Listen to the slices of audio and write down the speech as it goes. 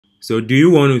So do you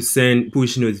want to send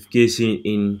push notification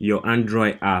in your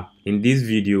Android app? In this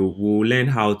video, we'll learn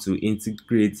how to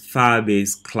integrate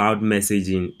Firebase cloud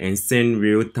messaging and send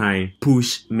real-time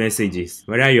push messages,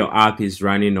 whether your app is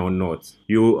running or not.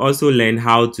 You'll also learn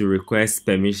how to request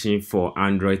permission for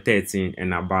Android 13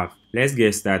 and above. Let's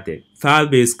get started.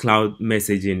 Firebase cloud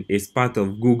messaging is part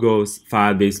of Google's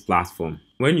Firebase platform.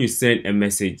 When you send a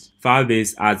message,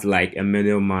 Firebase acts like a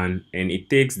middleman and it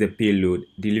takes the payload,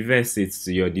 delivers it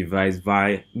to your device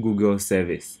via Google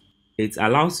service. It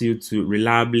allows you to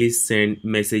reliably send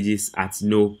messages at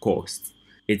no cost.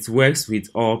 It works with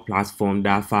all platforms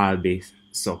that Firebase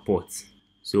supports.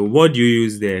 So what do you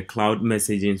use the cloud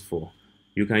messaging for?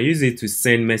 You can use it to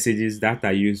send messages that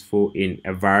are useful in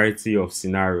a variety of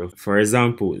scenarios. For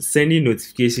example, sending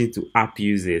notifications to app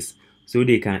users so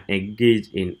they can engage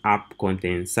in app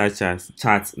content such as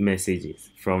chat messages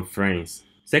from friends.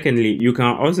 Secondly, you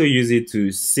can also use it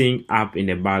to sync app in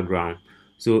the background,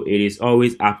 so it is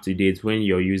always up to date when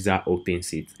your user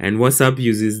opens it. And WhatsApp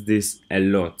uses this a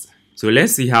lot. So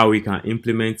let's see how we can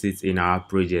implement it in our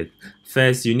project.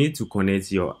 First, you need to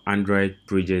connect your Android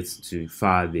project to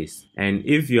Firebase. And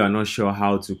if you are not sure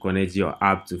how to connect your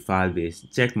app to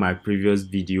Firebase, check my previous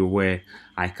video where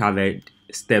I covered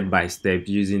step by step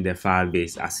using the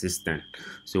Firebase assistant.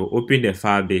 So open the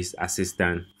Firebase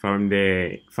assistant. From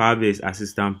the Firebase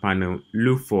assistant panel,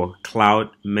 look for cloud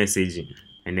messaging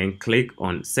and then click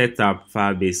on set up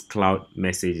Firebase cloud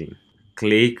messaging.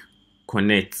 Click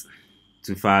connect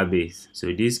to Firebase.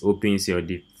 So this opens your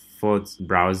default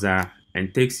browser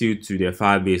and takes you to the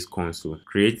Firebase console.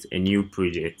 Create a new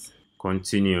project.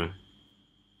 Continue.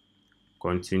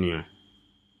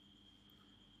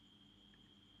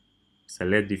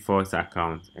 Select default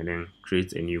account and then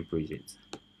create a new project.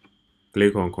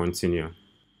 Click on continue.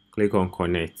 Click on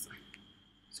connect.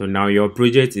 So now your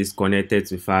project is connected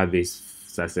to Firebase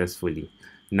successfully.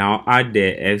 Now add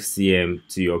the FCM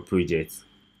to your project.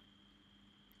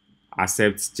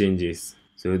 Accept changes.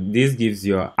 So this gives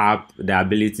your app the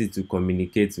ability to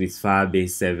communicate with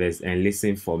Firebase servers and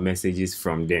listen for messages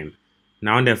from them.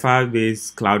 Now the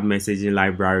Firebase cloud messaging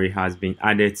library has been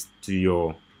added to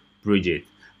your project.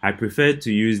 I prefer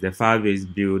to use the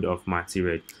Firebase build of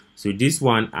material. So this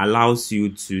one allows you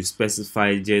to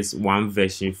specify just one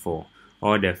version for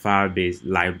all the Firebase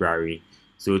library.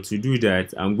 So to do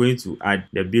that, I'm going to add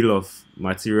the bill of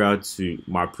material to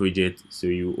my project. So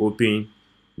you open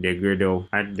the Gradle,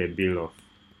 add the bill of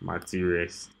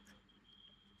materials,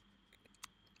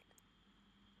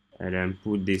 and then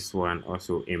put this one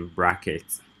also in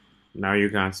brackets. Now you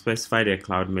can specify the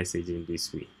cloud messaging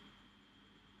this way.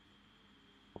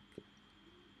 Okay.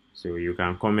 So you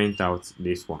can comment out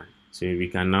this one. So we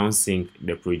can now sync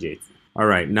the project.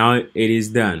 Alright, now it is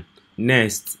done.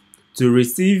 Next, to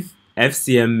receive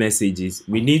FCM messages,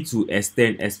 we need to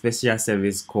extend a special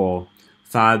service called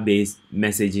Firebase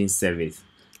Messaging Service.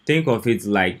 Think of it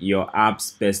like your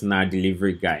app's personal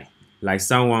delivery guy, like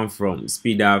someone from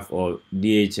SpeedUp or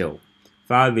DHL.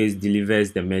 Firebase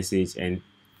delivers the message and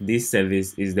this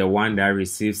service is the one that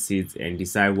receives it and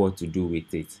decides what to do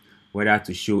with it, whether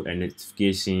to show a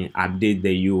notification, update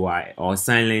the UI, or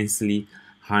silently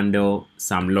handle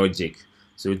some logic.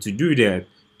 So to do that,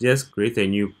 just create a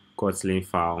new Kotlin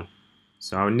file.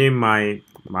 So I'll name my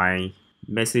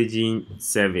messaging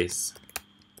service.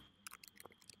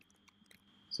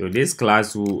 So this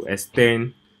class will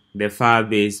extend the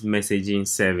Firebase messaging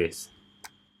service.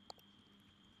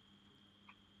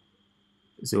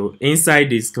 So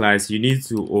inside this class, you need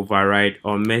to override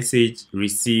on message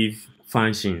receive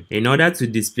function in order to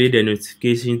display the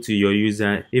notification to your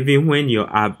user even when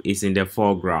your app is in the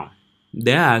foreground.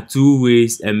 There are two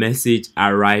ways a message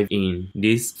arrives in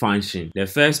this function. The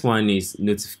first one is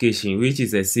notification, which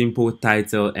is a simple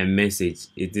title and message.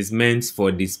 It is meant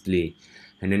for display.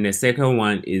 And then the second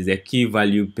one is a key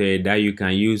value pair that you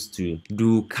can use to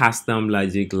do custom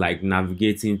logic like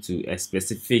navigating to a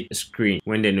specific screen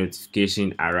when the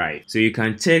notification arrives. So you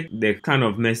can check the kind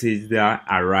of message that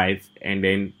arrived and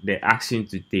then the action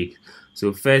to take.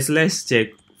 So first, let's check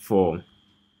for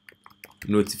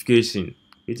notification,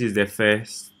 which is the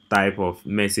first type of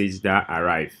message that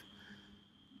arrived.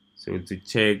 So to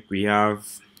check, we have,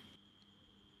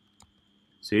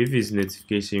 so if it's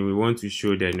notification, we want to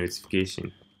show the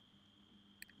notification.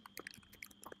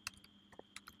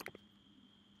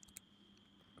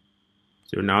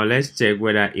 So now let's check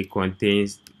whether it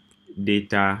contains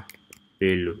data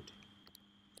payload.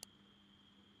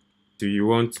 So you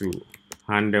want to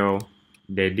handle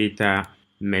the data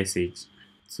message.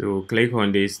 So click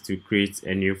on this to create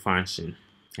a new function.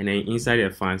 And then inside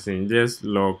the function, just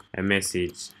log a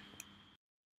message.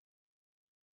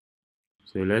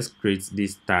 So let's create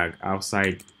this tag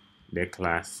outside the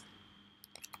class.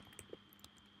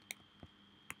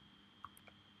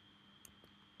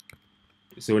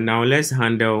 So now let's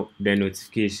handle the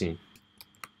notification.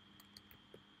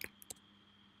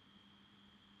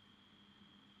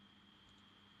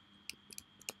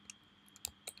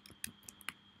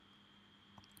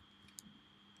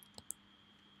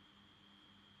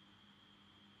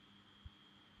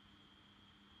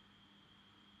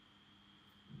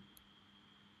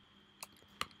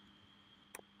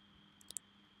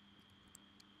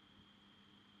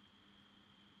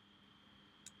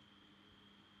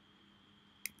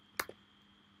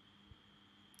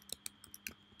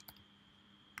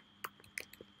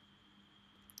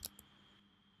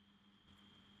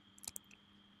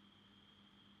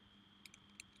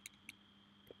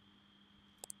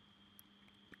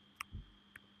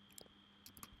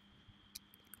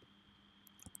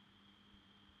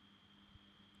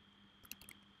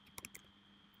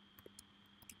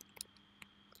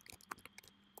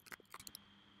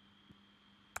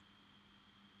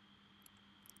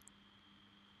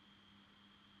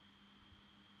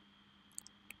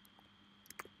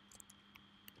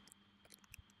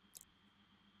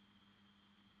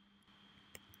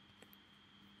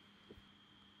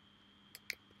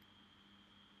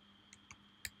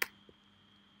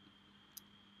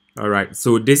 Alright,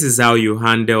 so this is how you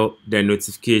handle the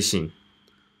notification.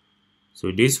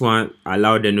 So this one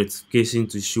allows the notification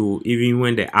to show even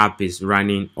when the app is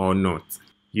running or not.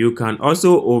 You can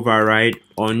also override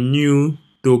on new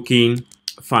token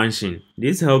function.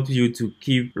 This helps you to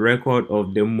keep record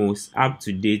of the most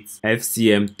up-to-date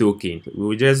FCM token.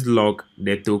 We'll just log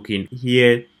the token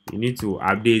here. You need to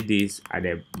update this at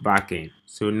the backend.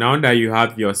 So now that you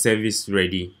have your service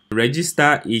ready,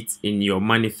 register it in your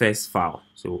manifest file.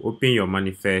 So open your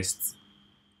manifest.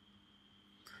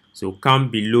 So come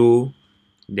below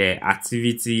the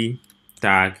activity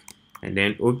tag and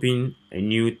then open a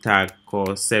new tag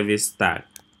called service tag.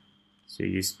 So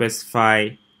you specify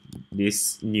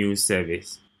this new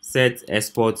service. Set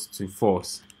export to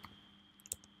false.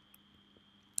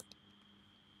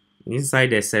 Inside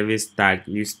the service tag,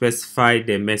 you specify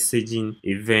the messaging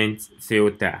event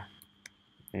filter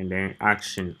and then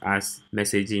action as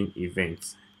messaging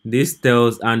event. This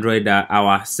tells Android that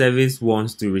our service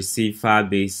wants to receive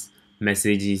Firebase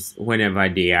messages whenever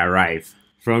they arrive.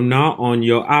 From now on,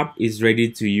 your app is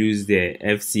ready to use the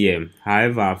FCM.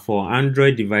 However, for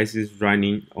Android devices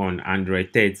running on Android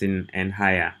 13 and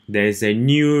higher, there is a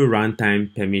new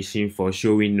runtime permission for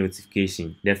showing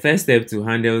notification. The first step to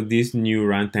handle this new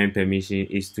runtime permission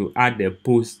is to add the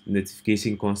post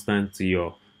notification constant to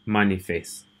your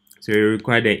manifest. So you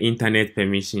require the internet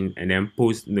permission and then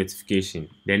post notification.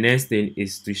 The next thing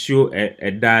is to show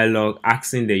a dialog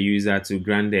asking the user to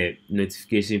grant the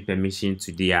notification permission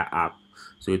to their app.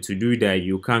 So to do that,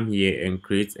 you come here and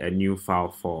create a new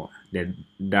file for the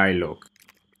dialog.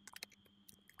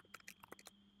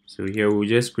 So here we'll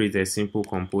just create a simple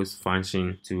compose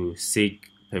function to seek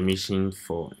permission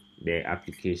for the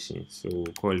application. So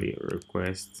we'll call it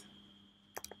request.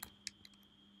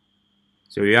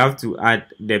 So you have to add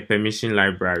the permission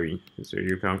library. So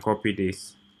you can copy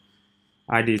this,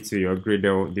 add it to your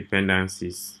Gradle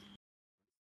dependencies.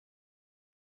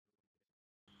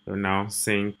 So now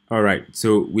sync. Alright,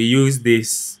 so we use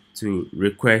this to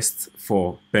request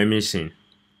for permission.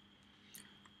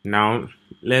 Now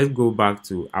let's go back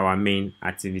to our main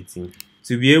activity.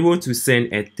 To be able to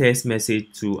send a text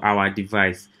message to our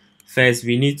device, first,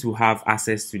 we need to have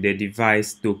access to the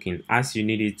device token, as you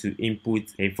need it to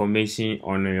input information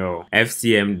on your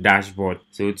FCM dashboard.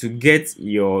 So to get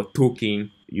your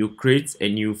token, you create a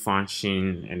new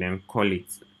function and then call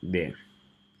it there.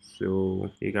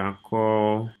 So you can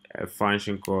call a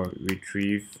function called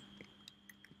retrieve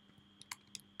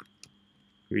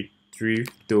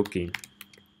token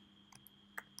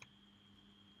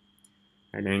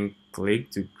and then click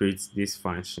to create this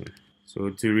function. So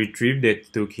to retrieve the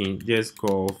token, just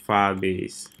call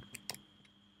Firebase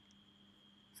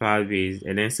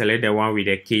and then select the one with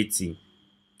the KT,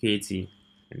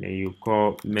 and then you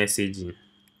call messaging,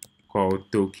 call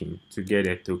token to get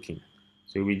a token.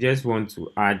 So we just want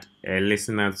to add a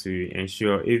listener to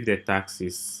ensure if the task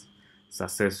is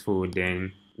successful,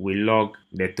 then we log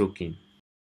the token.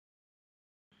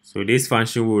 So this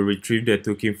function will retrieve the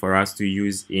token for us to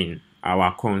use in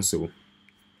our console.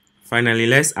 Finally,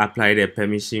 let's apply the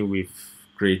permission we've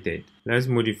created. Let's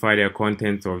modify the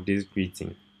content of this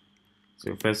greeting.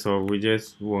 So first of all, we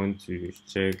just want to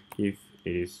check if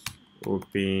it is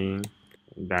open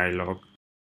dialog.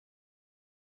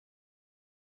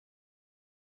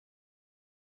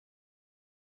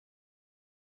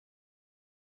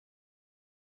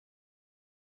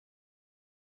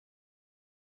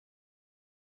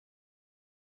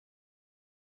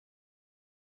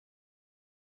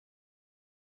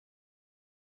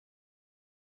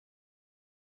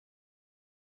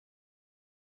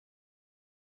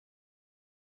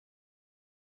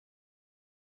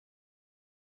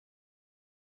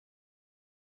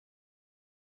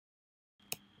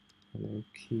 and then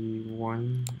key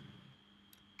 1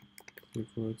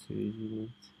 equal to unit.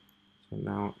 So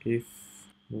now if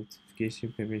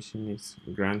notification permission is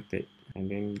granted, and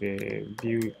then the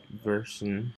view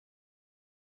version,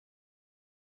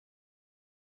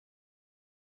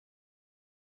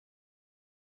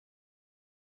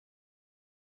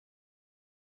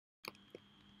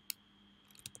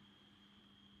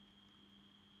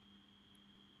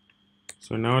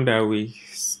 so now that we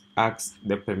ask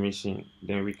the permission,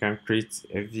 then we can create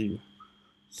a view.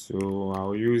 So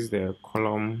I'll use the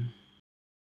column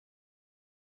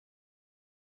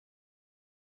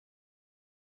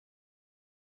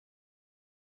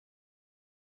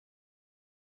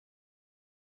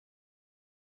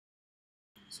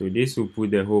so this will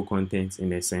put the whole content in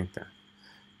the center.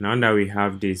 Now that we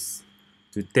have this,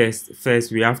 to test,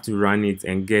 first we have to run it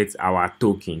and get our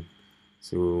token.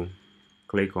 So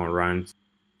click on run.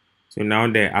 So now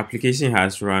the application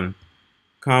has run.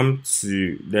 Come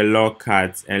to the log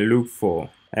cards and look for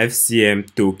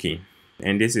FCM token,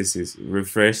 and this is its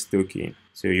refresh token.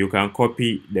 So you can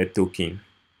copy the token.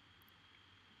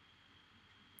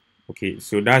 Okay,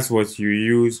 so that's what you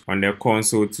use on the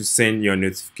console to send your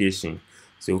notification.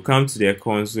 So come to the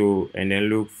console and then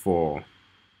look for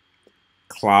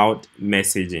cloud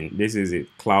messaging. This is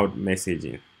it, cloud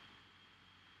messaging.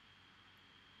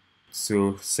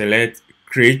 So select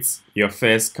create your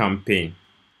first campaign,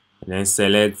 and then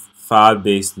select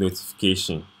Firebase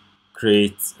notification,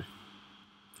 create.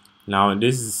 Now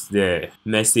this is the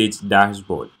message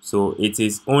dashboard. So it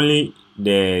is only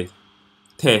the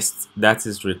text that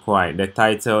is required. The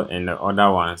title and the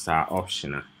other ones are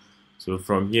optional. So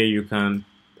from here you can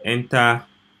enter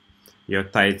your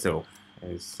title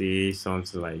and say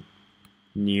something like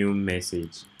new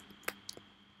message.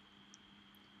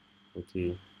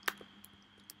 Okay,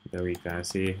 then we can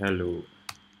say hello.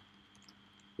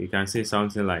 We can say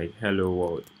something like hello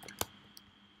world.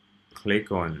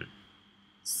 Click on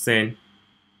send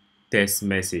text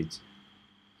message.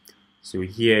 So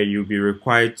here you'll be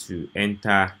required to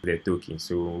enter the token.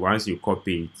 So once you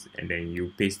copy it and then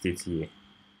you paste it here,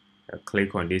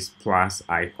 click on this plus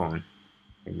icon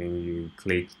and then you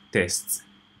click test,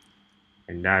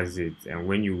 and that's it. And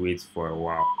when you wait for a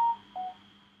while,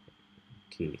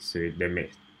 okay, so the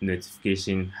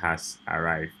notification has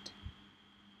arrived.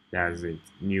 That's it,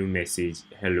 new message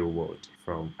hello world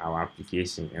from our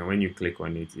application, and when you click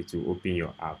on it, it will open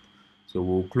your app. So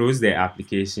we'll close the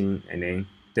application and then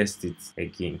test it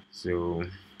again. So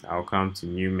I'll come to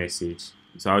new message.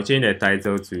 So I'll change the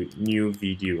title to new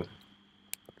video.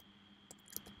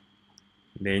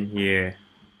 Then here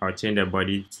I'll change the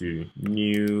body to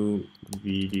new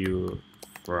video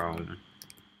from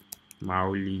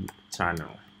Mauli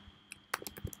channel.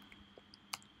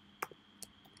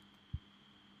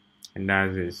 And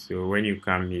that's it. So when you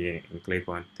come here and click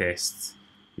on test,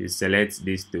 you select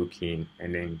this token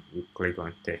and then you click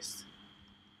on test.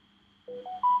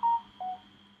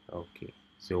 Okay,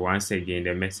 so once again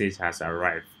the message has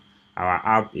arrived. Our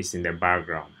app is in the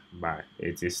background, but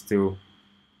it is still,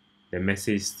 the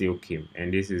message still came,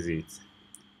 and this is it,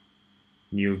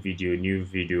 new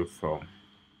video from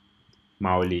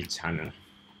Mauli channel.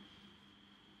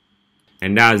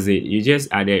 And that's it. You just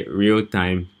added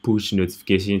real-time push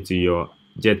notification to your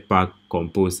Jetpack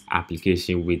Compose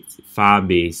application with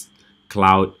Firebase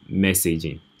cloud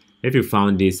messaging. If you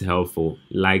found this helpful,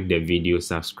 like the video,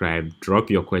 subscribe,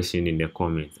 drop your question in the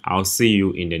comments. I'll see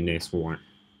you in the next one.